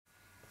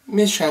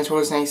Miss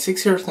Transformers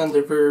 96 here with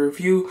another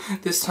review,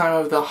 this time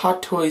of the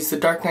Hot Toys The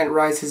Dark Knight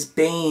Rises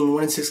Bane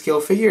 1 in 6 scale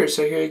figure.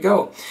 So here you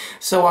go.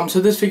 So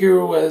this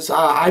figure was,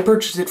 I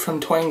purchased it from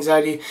Toy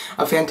Anxiety,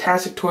 a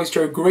fantastic toy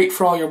store, great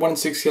for all your 1 in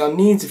 6 scale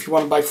needs. If you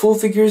want to buy full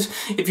figures,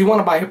 if you want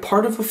to buy a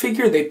part of a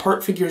figure, they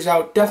part figures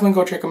out, definitely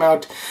go check them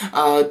out.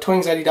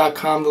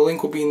 ToyAnxiety.com, the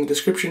link will be in the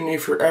description.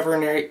 If you're ever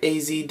in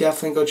AZ,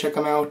 definitely go check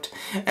them out,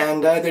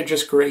 and they're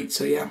just great,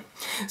 so yeah.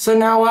 So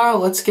now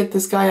let's get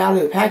this guy out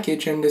of the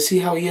package and to see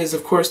how he is.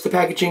 Of course, the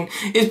packaging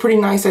is pretty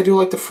nice. I do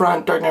like the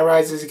front. Dark Knight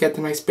Rises, you get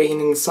the nice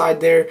Bane in the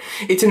side there.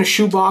 It's in a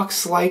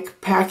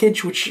shoebox-like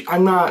package, which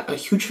I'm not a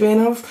huge fan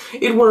of.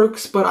 It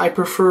works, but I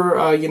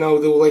prefer, you know,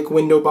 the like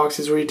window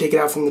boxes where you take it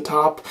out from the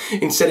top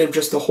instead of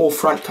just the whole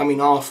front coming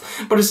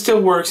off. But it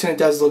still works and it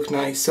does look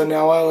nice. So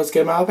now let's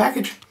get him out of the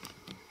package.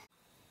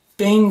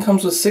 Bane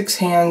comes with 6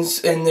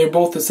 hands, and they're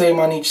both the same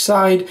on each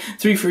side,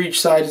 3 for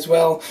each side as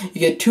well. You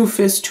get 2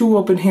 fists, 2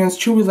 open hands,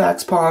 2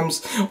 relaxed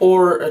palms,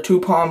 or 2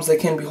 palms that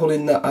can be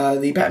holding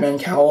the Batman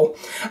cowl.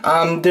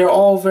 They're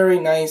all very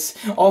nice,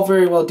 all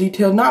very well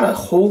detailed. Not a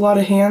whole lot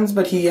of hands,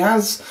 but he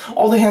has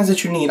all the hands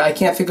that you need. I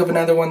can't think of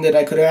another one that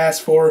I could have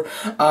asked for,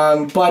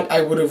 but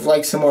I would have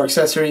liked some more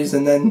accessories,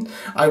 and then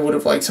I would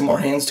have liked some more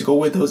hands to go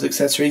with those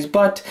accessories.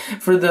 But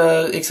for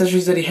the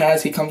accessories that he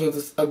has, he comes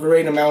with a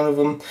great amount of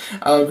them,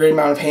 a great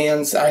amount of hands.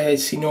 I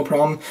see no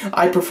problem.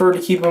 I prefer to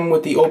keep them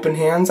with the open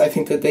hands. I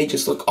think that they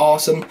just look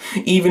awesome,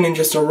 even in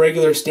just a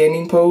regular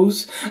standing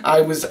pose.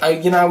 I was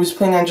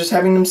planning on just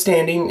having them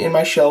standing in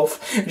my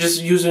shelf,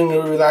 just using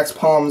the relaxed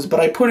palms, but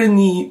I put in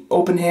the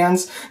open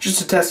hands just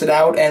to test it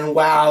out, and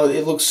wow,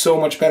 it looks so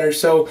much better.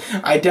 So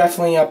I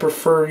definitely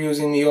prefer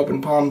using the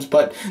open palms,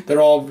 but they're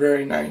all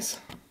very nice.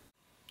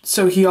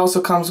 So he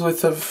also comes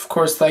with, of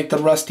course, like the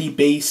rusty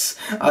base.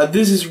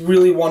 This is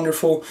really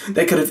wonderful.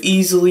 They could have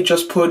easily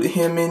just put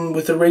him in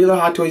with a regular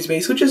Hot Toys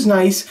base, which is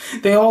nice.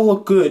 They all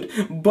look good,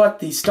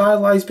 but the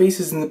stylized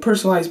bases and the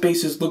personalized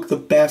bases look the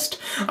best.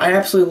 I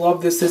absolutely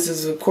love this. This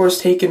is, of course,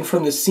 taken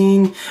from the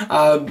scene,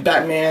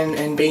 Batman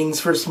and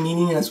Bane's first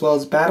meeting, as well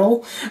as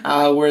battle,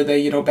 where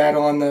they,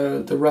 battle on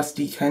the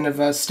rusty kind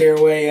of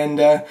stairway, and,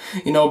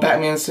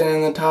 Batman's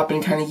standing on the top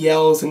and kind of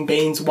yells, and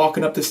Bane's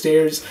walking up the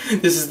stairs.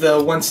 This is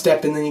the one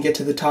step in the you get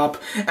to the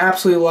top.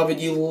 Absolutely love it.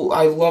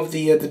 I love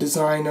the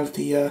design of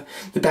the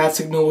bat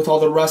signal with all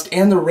the rust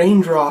and the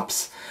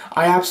raindrops.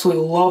 I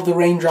absolutely love the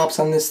raindrops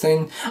on this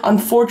thing.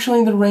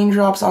 Unfortunately, the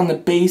raindrops on the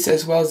base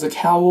as well as the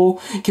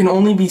cowl can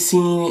only be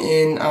seen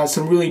in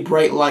some really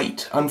bright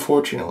light,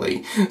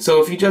 unfortunately.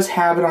 So if you just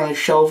have it on a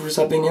shelf or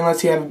something,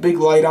 unless you have a big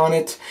light on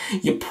it,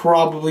 you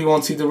probably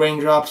won't see the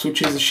raindrops,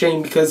 which is a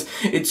shame because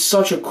it's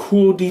such a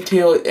cool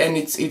detail and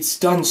it's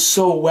done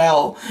so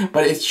well,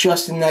 but it's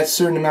just in that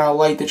certain amount of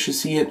light that you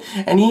see it.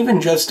 And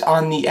even just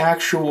on the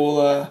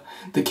actual,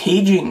 the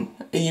caging,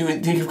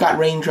 you've got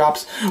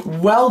raindrops.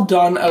 Well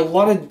done. A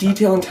lot of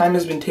detail and time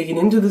has been taken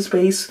into the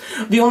space.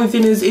 The only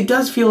thing is, it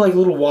does feel like a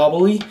little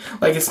wobbly,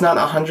 like it's not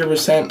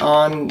 100%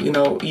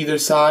 on, either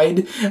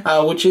side,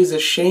 which is a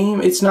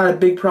shame. It's not a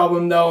big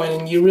problem though,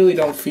 and you really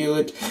don't feel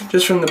it.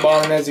 Just from the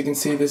bottom, as you can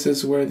see, this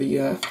is where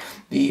the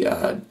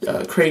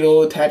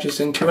cradle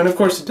attaches into, and of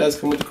course it does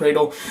come with the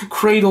cradle.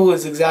 Cradle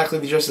is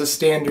exactly just a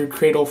standard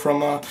cradle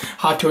from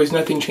Hot Toys,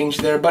 nothing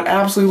changed there, but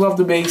absolutely love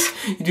the base.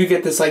 You do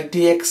get this like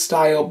DX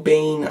style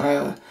Bane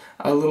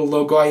a little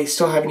logo. I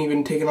still haven't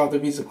even taken off the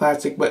piece of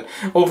plastic, but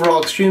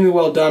overall extremely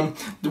well done.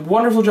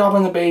 Wonderful job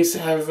on the base,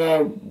 have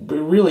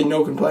really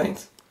no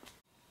complaints.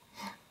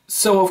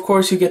 So, of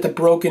course, you get the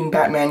broken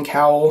Batman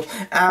cowl.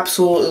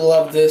 Absolutely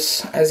love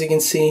this. As you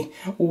can see,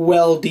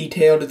 well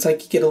detailed. It's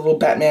like you get a little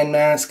Batman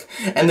mask,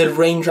 and the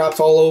raindrops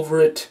all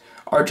over it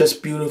are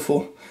just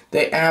beautiful.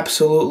 They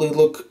absolutely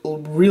look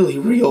really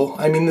real.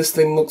 I mean, this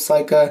thing looks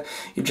like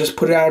you just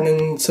put it out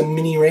in some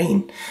mini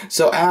rain.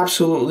 So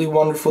absolutely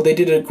wonderful. They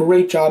did a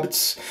great job.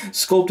 It's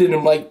sculpted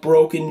and like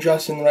broken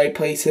just in the right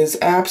places.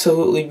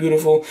 Absolutely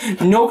beautiful.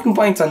 No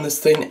complaints on this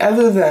thing,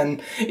 other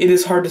than it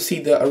is hard to see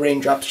the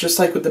raindrops. Just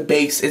like with the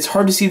base, it's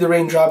hard to see the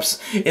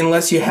raindrops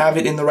unless you have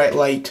it in the right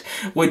light,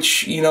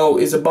 which,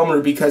 is a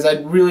bummer because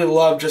I'd really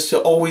love just to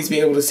always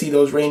be able to see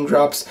those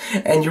raindrops,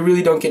 and you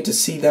really don't get to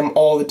see them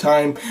all the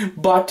time.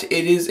 But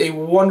it is a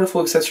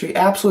wonderful accessory.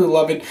 Absolutely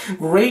love it.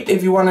 Great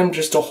if you want him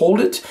just to hold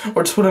it,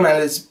 or to put him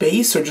at his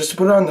base, or just to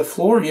put it on the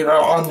floor,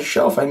 on the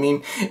shelf. I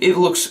mean, it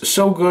looks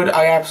so good.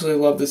 I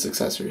absolutely love this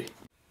accessory.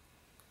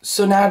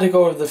 So now to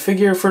go over the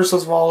figure. First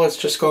of all, let's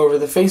just go over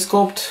the face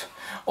sculpt.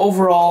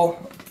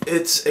 Overall,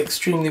 it's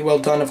extremely well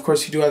done. Of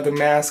course, you do have the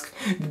mask,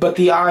 but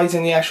the eyes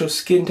and the actual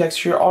skin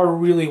texture are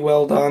really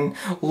well done.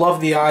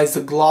 Love the eyes,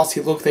 the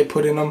glossy look they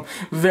put in them.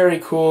 Very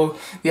cool.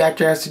 The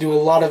actor has to do a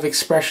lot of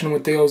expression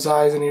with those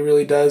eyes, and he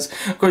really does.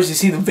 Of course, you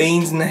see the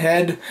veins in the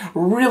head.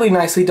 Really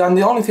nicely done.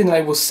 The only thing that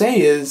I will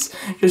say is,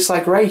 just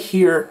like right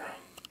here,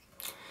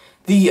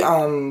 the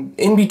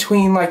in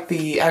between like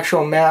the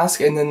actual mask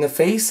and then the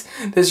face,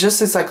 there's just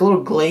this like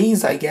little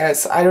glaze, I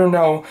guess. I don't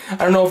know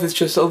if it's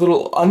just a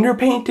little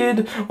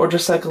underpainted or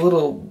just like a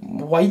little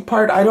white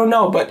part. I don't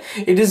know, but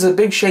it is a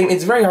big shame.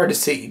 It's very hard to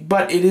see,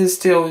 but it is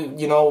still,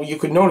 you know, you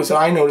could notice it.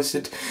 I noticed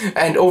it,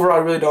 and overall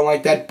I really don't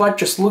like that. But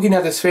just looking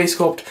at this face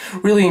sculpt,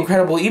 really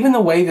incredible. Even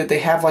the way that they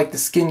have like the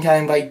skin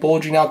kind of like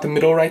bulging out the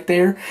middle right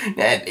there,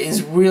 that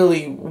is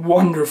really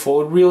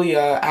wonderful, really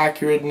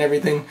accurate and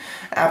everything.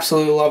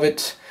 Absolutely love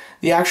it.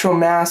 The actual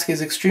mask is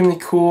extremely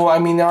cool. I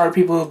mean, there are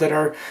people that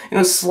are, you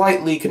know,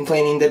 slightly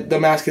complaining that the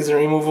mask isn't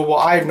removable.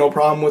 I have no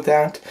problem with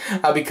that,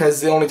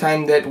 because the only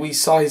time that we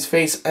saw his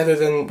face, other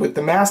than with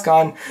the mask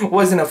on,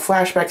 was in a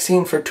flashback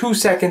scene for 2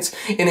 seconds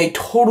in a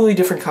totally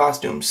different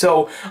costume.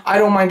 So I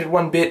don't mind it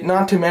one bit.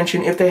 Not to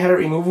mention, if they had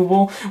it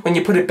removable, when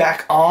you put it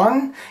back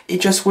on, it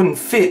just wouldn't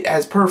fit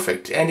as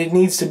perfect, and it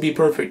needs to be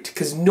perfect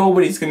because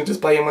nobody's going to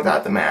display him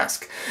without the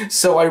mask.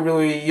 So I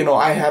really, you know,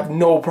 I have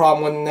no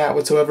problem with that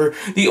whatsoever.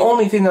 The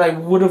only thing that I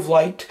would have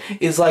liked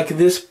is like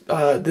this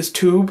this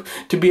tube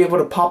to be able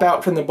to pop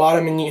out from the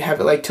bottom and you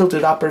have it like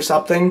tilted up or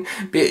something,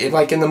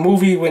 like in the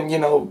movie when, you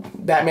know,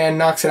 Batman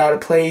knocks it out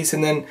of place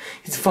and then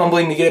he's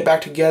fumbling to get it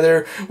back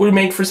together. Would have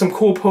made for some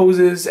cool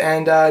poses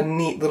and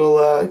neat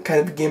little kind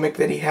of gimmick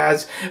that he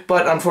has,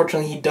 but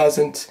unfortunately he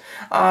doesn't.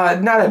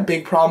 Not a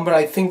big problem, but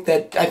I think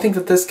that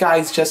this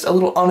guy's just a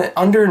little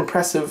under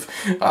impressive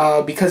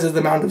because of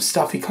the amount of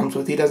stuff he comes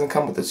with. He doesn't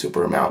come with a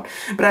super amount,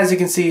 but as you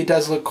can see, it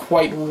does look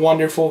quite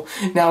wonderful.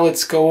 Now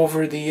let's go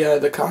over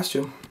the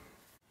costume.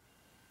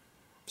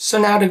 So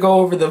now to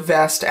go over the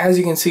vest, as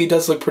you can see, it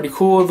does look pretty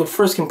cool. The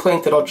first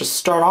complaint that I'll just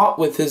start out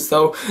with is,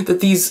 though, that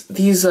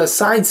these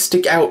sides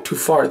stick out too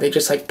far. They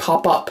just, like,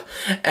 pop up.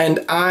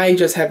 And I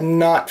just have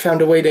not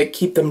found a way to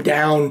keep them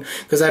down,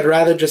 because I'd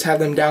rather just have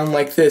them down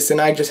like this,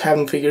 and I just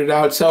haven't figured it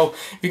out. So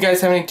if you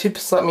guys have any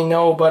tips, let me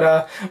know.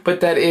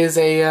 But that is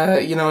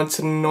a, you know, it's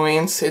an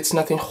annoyance. It's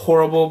nothing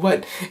horrible,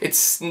 but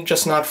it's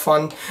just not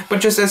fun. But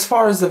just as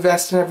far as the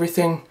vest and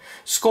everything,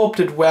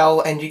 sculpted well,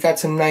 and you got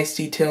some nice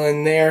detail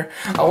in there.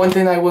 One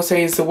thing I will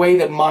say is the way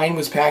that mine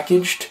was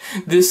packaged.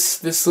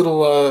 This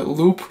little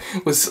loop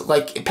was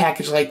like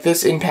packaged like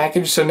this in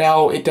package, so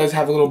now it does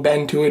have a little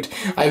bend to it.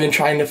 I've been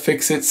trying to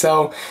fix it,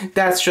 so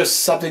that's just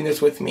something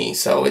that's with me.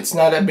 So it's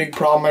not a big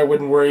problem. I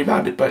wouldn't worry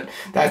about it, but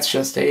that's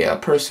just a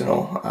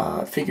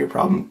personal figure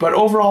problem. But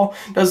overall,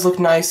 it does look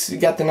nice. You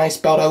got the nice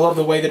belt. I love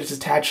the way that it's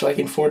attached like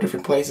in 4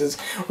 different places.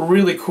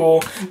 Really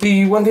cool.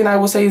 The one thing I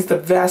will say is the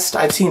vest.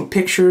 I've seen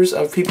pictures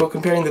of people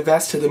comparing the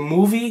vest to the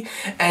movie,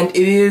 and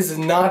it is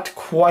not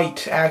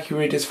quite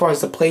accurate as far as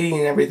the plating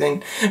and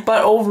everything,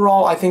 but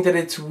overall I think that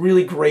it's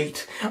really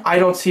great. I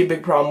don't see a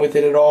big problem with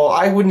it at all.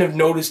 I wouldn't have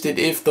noticed it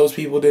if those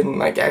people didn't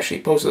like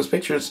actually post those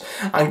pictures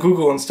on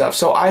Google and stuff,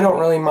 so I don't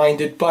really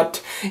mind it.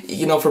 But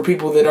you know, for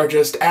people that are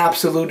just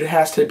absolute, it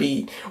has to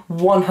be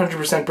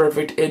 100%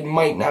 perfect, it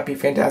might not be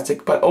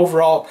fantastic, but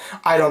overall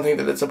I don't think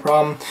that it's a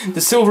problem.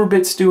 The silver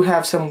bits do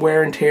have some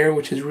wear and tear,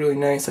 which is really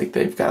nice. Like,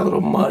 they've got a little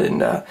mud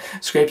and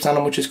scrapes on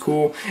them, which is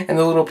cool. And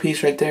the little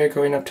piece right there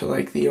going up to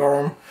like the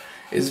arm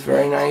is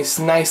very nice.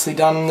 Nicely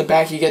done. In the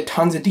back you get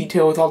tons of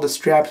detail with all the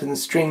straps and the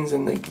strings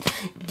and the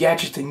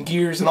gadgets and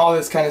gears and all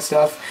this kind of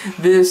stuff.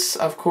 This,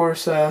 of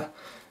course,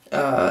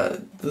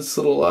 this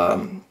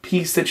little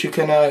piece that you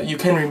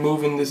can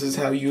remove, and this is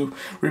how you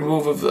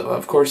remove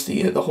of course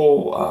the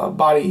whole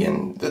body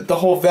and the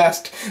whole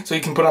vest, so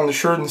you can put on the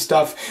shirt and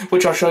stuff,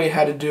 which I'll show you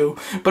how to do.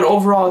 But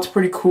overall it's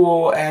pretty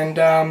cool, and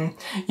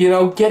you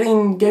know,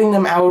 getting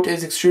them out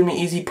is extremely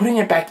easy. Putting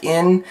it back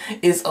in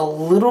is a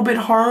little bit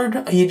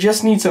hard. You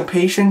just need some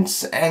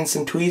patience and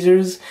some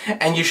tweezers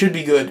and you should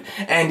be good,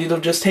 and it'll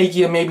just take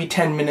you maybe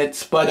 10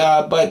 minutes, but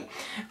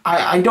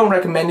I don't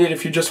recommend it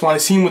if you just want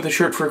to see him with the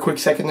shirt for a quick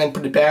second then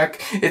put it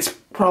back. It's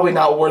probably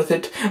not worth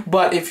it.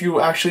 But if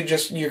you actually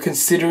you're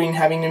considering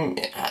having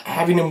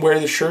him wear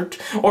the shirt,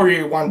 or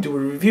you want to do a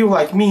review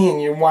like me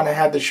and you want to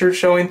have the shirt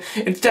showing,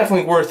 it's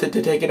definitely worth it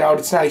to take it out.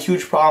 It's not a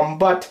huge problem,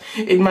 but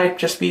it might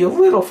just be a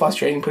little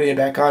frustrating putting it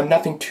back on.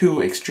 Nothing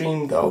too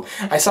extreme though.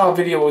 I saw a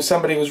video where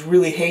somebody was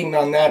really hating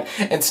on that.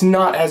 It's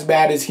not as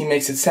bad as he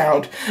makes it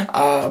sound,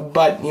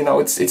 but you know,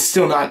 it's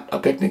still not a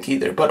picnic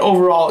either. But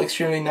overall,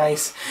 extremely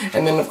nice.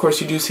 And then of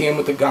course you do see him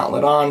with the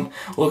gauntlet on.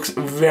 Looks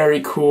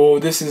very cool.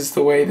 This is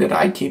the way that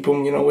I keep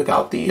them, you know,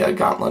 without the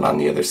gauntlet on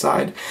the other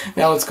side.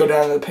 Now let's go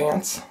down to the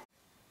pants.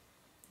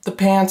 The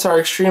pants are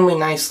extremely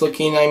nice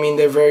looking. I mean,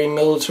 they're very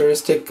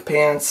militaristic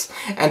pants,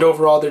 and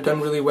overall they're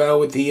done really well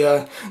with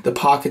the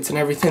pockets and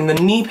everything. The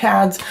knee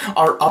pads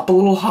are up a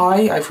little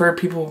high. I've heard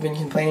people have been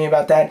complaining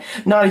about that.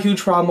 Not a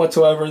huge problem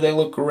whatsoever. They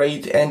look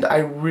great, and I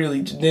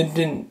really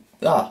didn't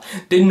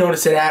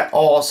notice it at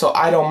all, so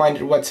I don't mind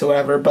it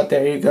whatsoever. But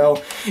there you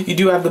go. You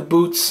do have the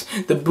boots.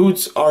 The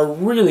boots are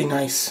really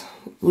nice.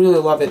 Really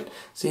love it.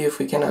 See if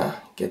we can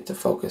get to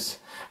focus.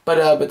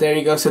 But there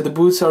you go. So the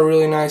boots are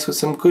really nice with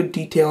some good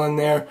detail in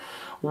there.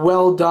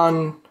 Well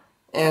done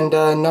And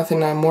nothing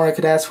more I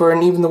could ask for,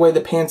 and even the way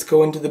the pants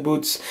go into the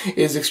boots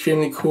is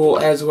extremely cool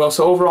as well.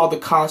 So overall the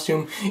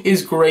costume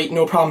is great,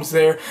 no problems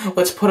there.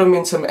 Let's put him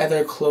in some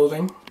other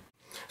clothing.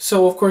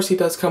 So of course he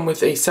does come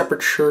with a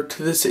separate shirt.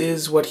 This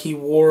is what he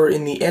wore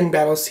in the end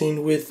battle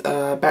scene with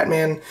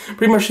Batman.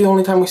 Pretty much the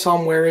only time we saw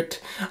him wear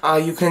it.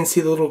 You can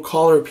see the little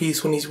collar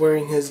piece when he's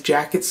wearing his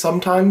jacket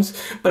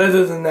sometimes. But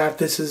other than that,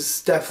 this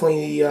is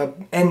definitely the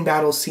end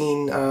battle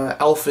scene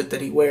outfit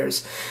that he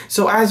wears.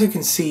 So as you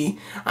can see,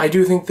 I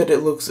do think that it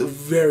looks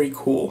very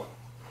cool.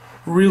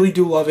 Really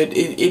do love it.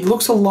 It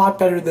looks a lot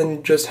better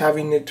than just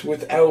having it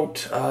without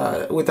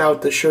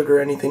the shirt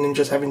or anything and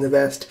just having the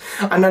vest.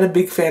 I'm not a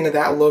big fan of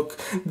that look.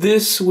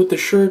 This with the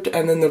shirt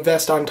and then the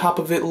vest on top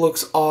of it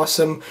looks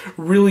awesome.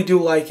 Really do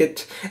like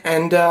it,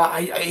 and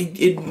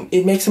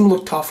it makes him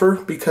look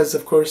tougher because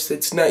of course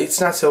it's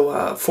not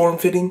so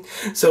form-fitting.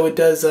 So it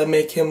does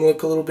make him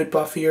look a little bit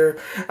buffier,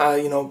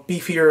 you know,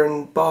 beefier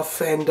and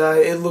buff, and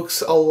it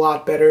looks a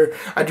lot better.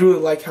 I do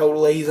really like how it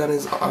lays on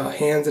his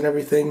hands and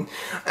everything,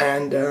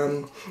 and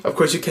of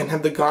course you can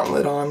have the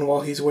gauntlet on while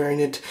he's wearing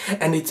it,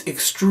 and it's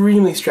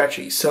extremely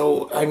stretchy.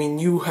 So I mean,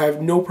 you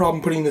have no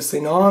problem putting this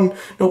thing on,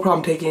 no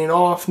problem taking it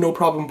off, no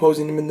problem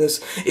posing him in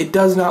this. It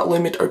does not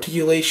limit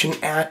articulation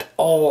at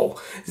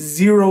all.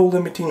 Zero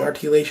limiting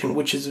articulation,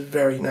 which is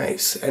very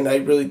nice, and I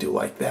really do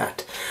like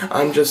that.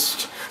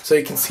 Just so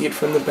you can see it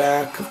from the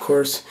back, of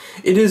course.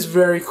 It is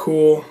very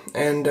cool,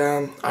 and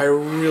I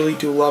really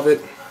do love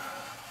it.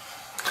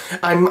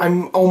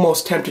 I'm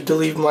almost tempted to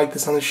leave him like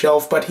this on the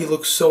shelf, but he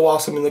looks so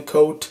awesome in the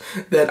coat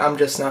that I'm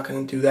just not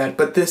going to do that.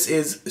 But this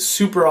is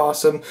super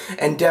awesome,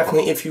 and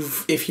definitely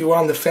if you're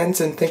on the fence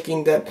and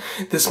thinking that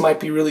this might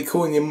be really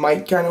cool and you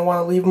might kind of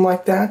want to leave him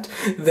like that,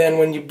 then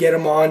when you get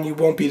him on, you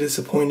won't be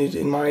disappointed.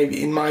 In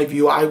my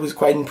view, I was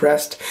quite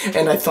impressed,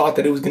 and I thought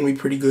that it was going to be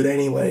pretty good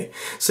anyway.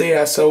 So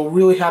yeah, so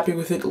really happy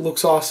with it. It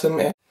looks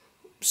awesome.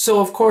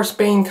 So of course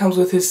Bane comes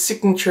with his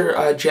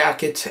signature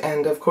jacket,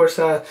 and of course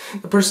the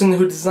person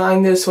who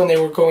designed this, when they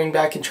were going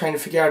back and trying to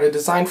figure out a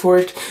design for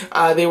it,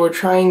 they were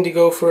trying to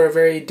go for a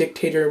very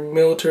dictator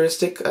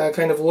militaristic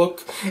kind of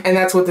look, and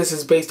that's what this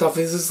is based off.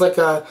 This is like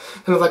a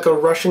kind of like a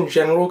Russian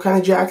general kind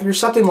of jacket or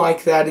something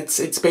like that.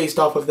 It's based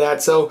off of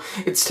that, so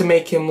it's to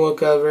make him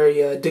look very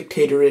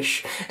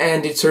dictatorish,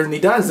 and it certainly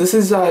does. This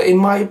is, in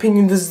my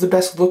opinion, this is the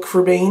best look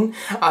for Bane.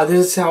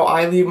 This is how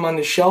I leave him on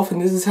the shelf, and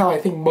this is how I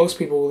think most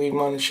people will leave him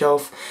on the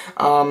shelf.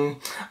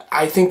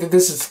 I think that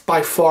this is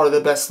by far the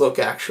best look,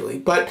 actually,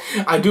 but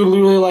I do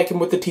really like him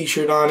with the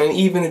t-shirt on, and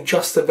even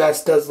just the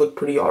vest does look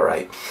pretty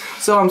alright.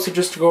 So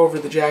just to go over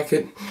the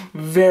jacket,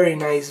 very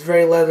nice,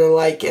 very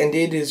leather-like, and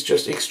it is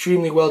just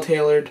extremely well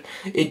tailored.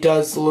 It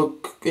does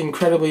look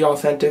incredibly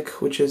authentic,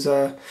 which is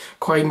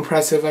quite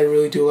impressive. I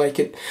really do like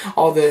it.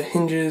 All the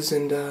hinges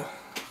and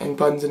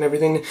buttons and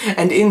everything,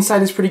 and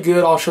inside is pretty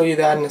good. I'll show you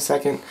that in a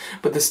second,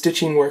 but the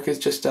stitching work is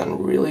just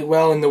done really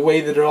well, and the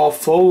way that it all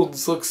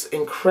folds looks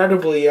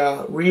incredibly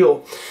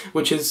real,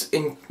 which is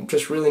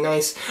just really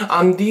nice.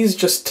 These,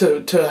 just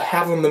to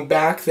have them in the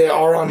back, they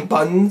are on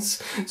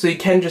buttons, so you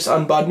can just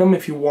unbutton them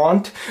if you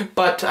want,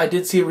 but I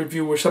did see a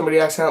review where somebody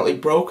accidentally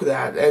broke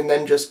that and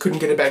then just couldn't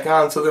get it back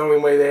on, so the only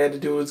way they had to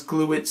do was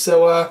glue it.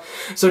 So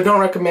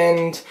don't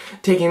recommend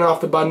taking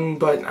off the button,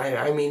 but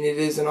I mean, it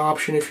is an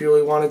option if you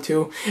really wanted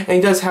to. And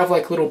it does have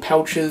like little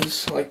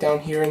pouches like down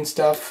here and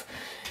stuff,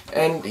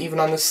 and even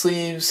on the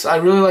sleeves. I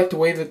really like the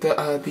way that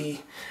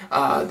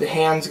the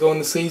hands go in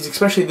the sleeves,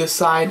 especially this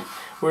side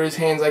where his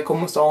hands like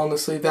almost all in the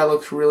sleeve. That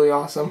looks really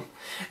awesome,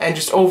 and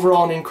just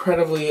overall an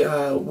incredibly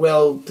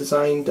well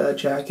designed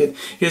jacket.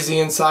 Here's the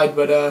inside,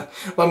 but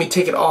let me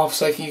take it off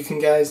so you can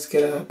guys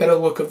get a better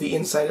look of the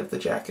inside of the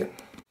jacket.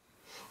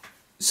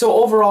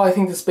 So overall, I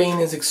think this Bane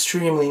is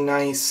extremely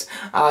nice.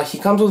 He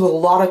comes with a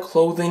lot of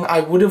clothing. I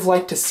would have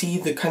liked to see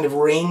the kind of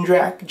rain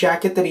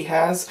jacket that he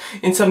has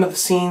in some of the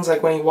scenes,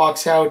 like when he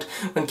walks out,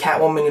 when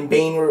Catwoman and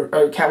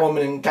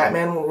Catwoman and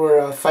Batman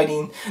were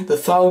fighting the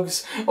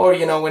thugs, or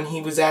you know, when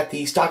he was at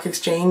the stock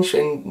exchange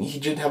and he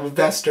did have a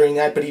vest during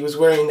that, but he was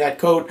wearing that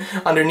coat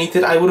underneath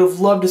it. I would have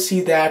loved to see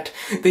that.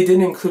 They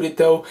didn't include it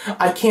though.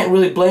 I can't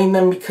really blame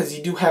them because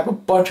you do have a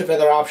bunch of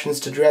other options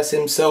to dress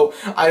him, so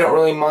I don't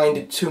really mind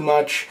it too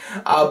much.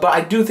 But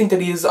I do think that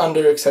he is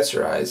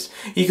under-accessorized.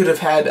 He could have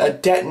had a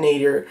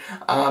detonator,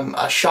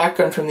 a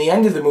shotgun from the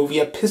end of the movie,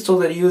 a pistol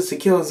that he used to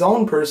kill his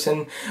own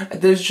person.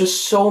 There's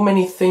just so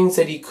many things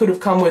that he could have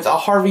come with. A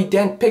Harvey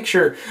Dent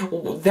picture.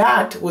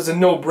 That was a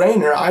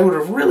no-brainer. I would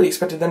have really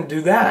expected them to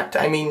do that.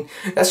 I mean,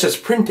 that's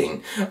just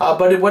printing.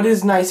 But what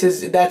is nice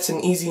is that's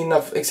an easy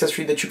enough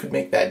accessory that you could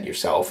make that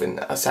yourself in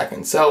a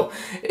second. So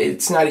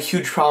it's not a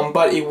huge problem,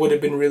 but it would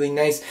have been really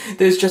nice.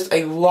 There's just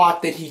a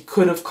lot that he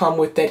could have come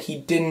with that he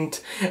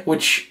didn't, which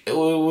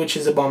which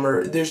is a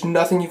bummer. There's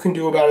nothing you can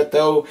do about it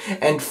though,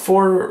 and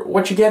for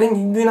what you're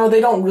getting, you know,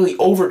 they don't really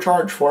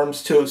overcharge for him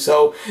too,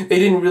 so they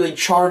didn't really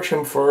charge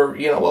him for,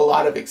 you know, a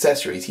lot of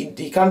accessories.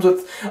 He comes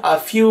with a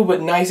few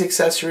but nice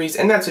accessories,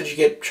 and that's what you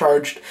get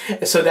charged,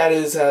 so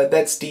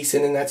that's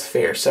decent and that's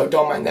fair, so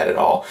don't mind that at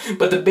all.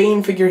 But the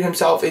Bane figure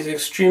himself is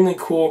extremely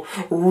cool,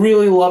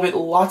 really love it,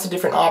 lots of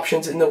different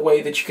options in the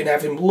way that you can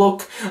have him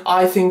look.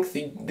 I think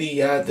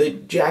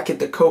the jacket,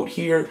 the coat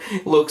here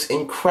looks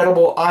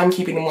incredible. I'm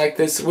keeping him like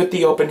this with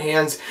the open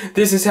hands.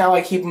 This is how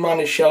I keep him on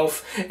his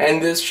shelf,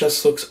 and this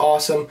just looks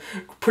awesome.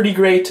 Pretty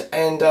great,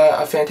 and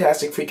a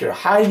fantastic figure.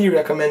 Highly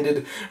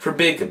recommended for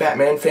big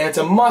Batman fans,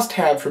 a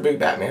must-have for big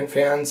Batman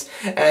fans,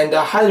 and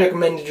highly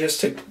recommended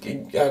just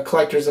to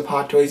collectors of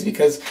Hot Toys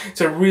because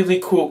it's a really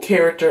cool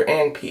character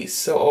and piece.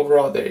 So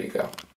overall, there you go.